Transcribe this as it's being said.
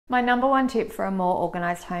My number one tip for a more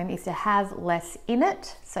organized home is to have less in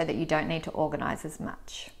it so that you don't need to organize as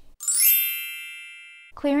much.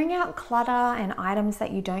 Clearing out clutter and items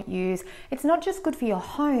that you don't use, it's not just good for your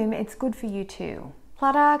home, it's good for you too.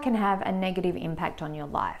 Clutter can have a negative impact on your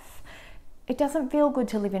life. It doesn't feel good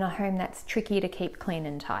to live in a home that's tricky to keep clean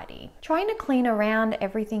and tidy. Trying to clean around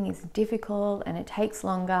everything is difficult and it takes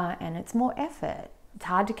longer and it's more effort. It's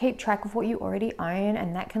hard to keep track of what you already own,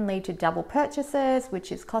 and that can lead to double purchases,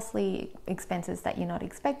 which is costly expenses that you're not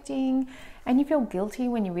expecting. And you feel guilty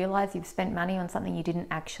when you realize you've spent money on something you didn't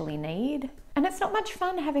actually need. And it's not much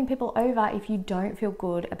fun having people over if you don't feel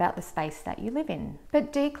good about the space that you live in.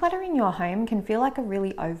 But decluttering your home can feel like a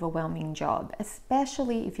really overwhelming job,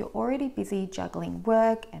 especially if you're already busy juggling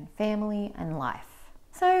work and family and life.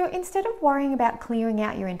 So instead of worrying about clearing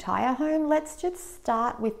out your entire home, let's just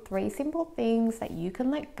start with 3 simple things that you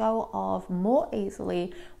can let go of more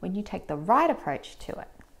easily when you take the right approach to it.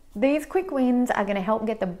 These quick wins are going to help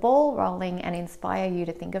get the ball rolling and inspire you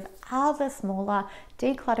to think of other smaller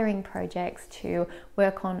decluttering projects to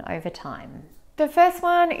work on over time. The first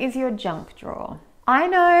one is your junk drawer. I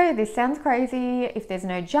know this sounds crazy. If there's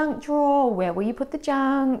no junk drawer, where will you put the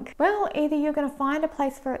junk? Well, either you're going to find a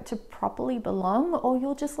place for it to properly belong or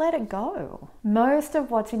you'll just let it go. Most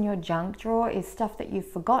of what's in your junk drawer is stuff that you've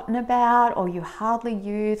forgotten about or you hardly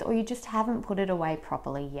use or you just haven't put it away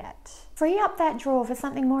properly yet. Free up that drawer for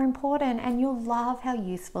something more important and you'll love how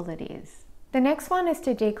useful it is. The next one is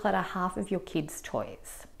to declutter half of your kids'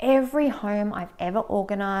 toys. Every home I've ever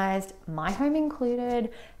organised, my home included,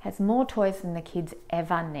 has more toys than the kids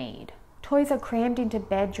ever need. Toys are crammed into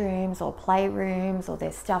bedrooms or playrooms, or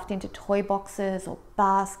they're stuffed into toy boxes or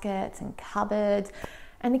baskets and cupboards,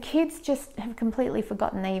 and the kids just have completely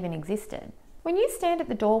forgotten they even existed. When you stand at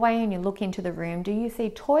the doorway and you look into the room, do you see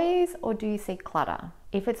toys or do you see clutter?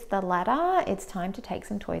 If it's the latter, it's time to take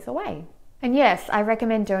some toys away. And yes, I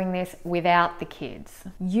recommend doing this without the kids.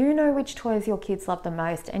 You know which toys your kids love the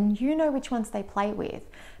most and you know which ones they play with.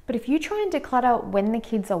 But if you try and declutter when the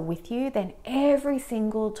kids are with you, then every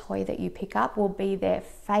single toy that you pick up will be their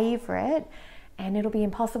favorite and it'll be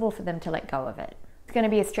impossible for them to let go of it. It's going to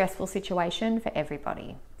be a stressful situation for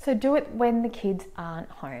everybody. So do it when the kids aren't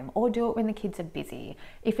home or do it when the kids are busy.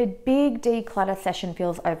 If a big declutter session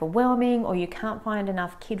feels overwhelming or you can't find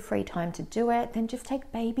enough kid-free time to do it, then just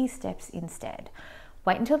take baby steps instead.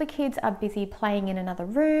 Wait until the kids are busy playing in another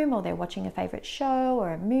room or they're watching a favorite show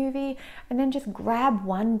or a movie, and then just grab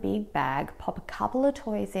one big bag, pop a couple of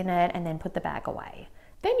toys in it, and then put the bag away.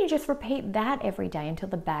 Then you just repeat that every day until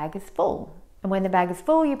the bag is full. And when the bag is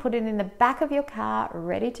full, you put it in the back of your car,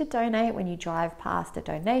 ready to donate when you drive past a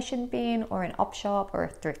donation bin or an op shop or a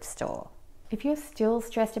thrift store. If you're still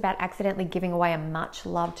stressed about accidentally giving away a much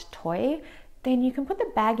loved toy, then you can put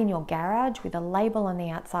the bag in your garage with a label on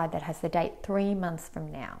the outside that has the date 3 months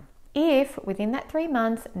from now. If within that 3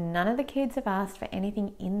 months, none of the kids have asked for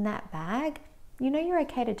anything in that bag, you know you're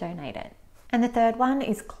okay to donate it. And the third one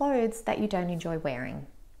is clothes that you don't enjoy wearing.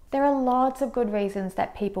 There are lots of good reasons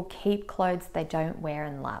that people keep clothes they don't wear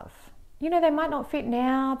and love. You know, they might not fit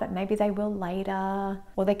now, but maybe they will later,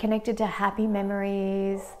 or they're connected to happy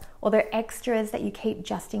memories, or they're extras that you keep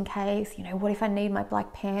just in case. You know, what if I need my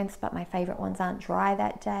black pants, but my favorite ones aren't dry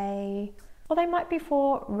that day? Or they might be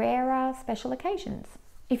for rarer special occasions.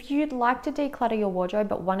 If you'd like to declutter your wardrobe,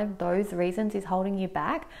 but one of those reasons is holding you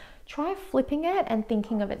back, try flipping it and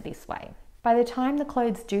thinking of it this way. By the time the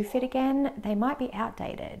clothes do fit again, they might be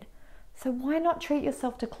outdated. So why not treat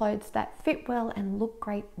yourself to clothes that fit well and look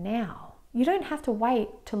great now? You don't have to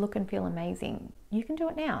wait to look and feel amazing. You can do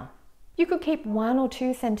it now. You could keep 1 or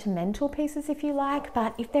 2 sentimental pieces if you like,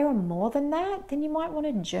 but if there are more than that, then you might want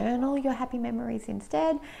to journal your happy memories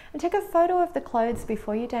instead and take a photo of the clothes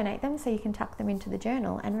before you donate them so you can tuck them into the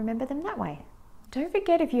journal and remember them that way. Don't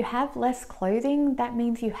forget, if you have less clothing, that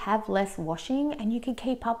means you have less washing and you can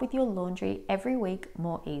keep up with your laundry every week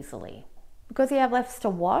more easily. Because you have less to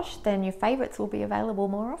wash, then your favorites will be available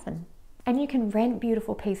more often. And you can rent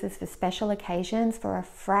beautiful pieces for special occasions for a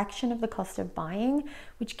fraction of the cost of buying,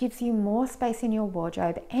 which gives you more space in your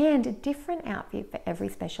wardrobe and a different outfit for every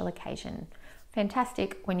special occasion.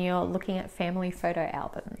 Fantastic when you're looking at family photo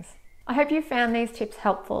albums. I hope you found these tips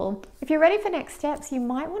helpful. If you're ready for next steps, you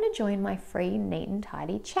might want to join my free Neat and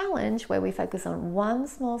Tidy challenge, where we focus on one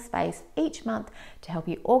small space each month to help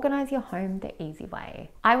you organize your home the easy way.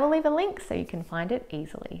 I will leave a link so you can find it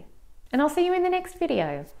easily. And I'll see you in the next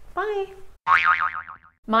video. Bye.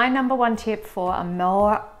 My number one tip for a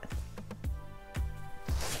more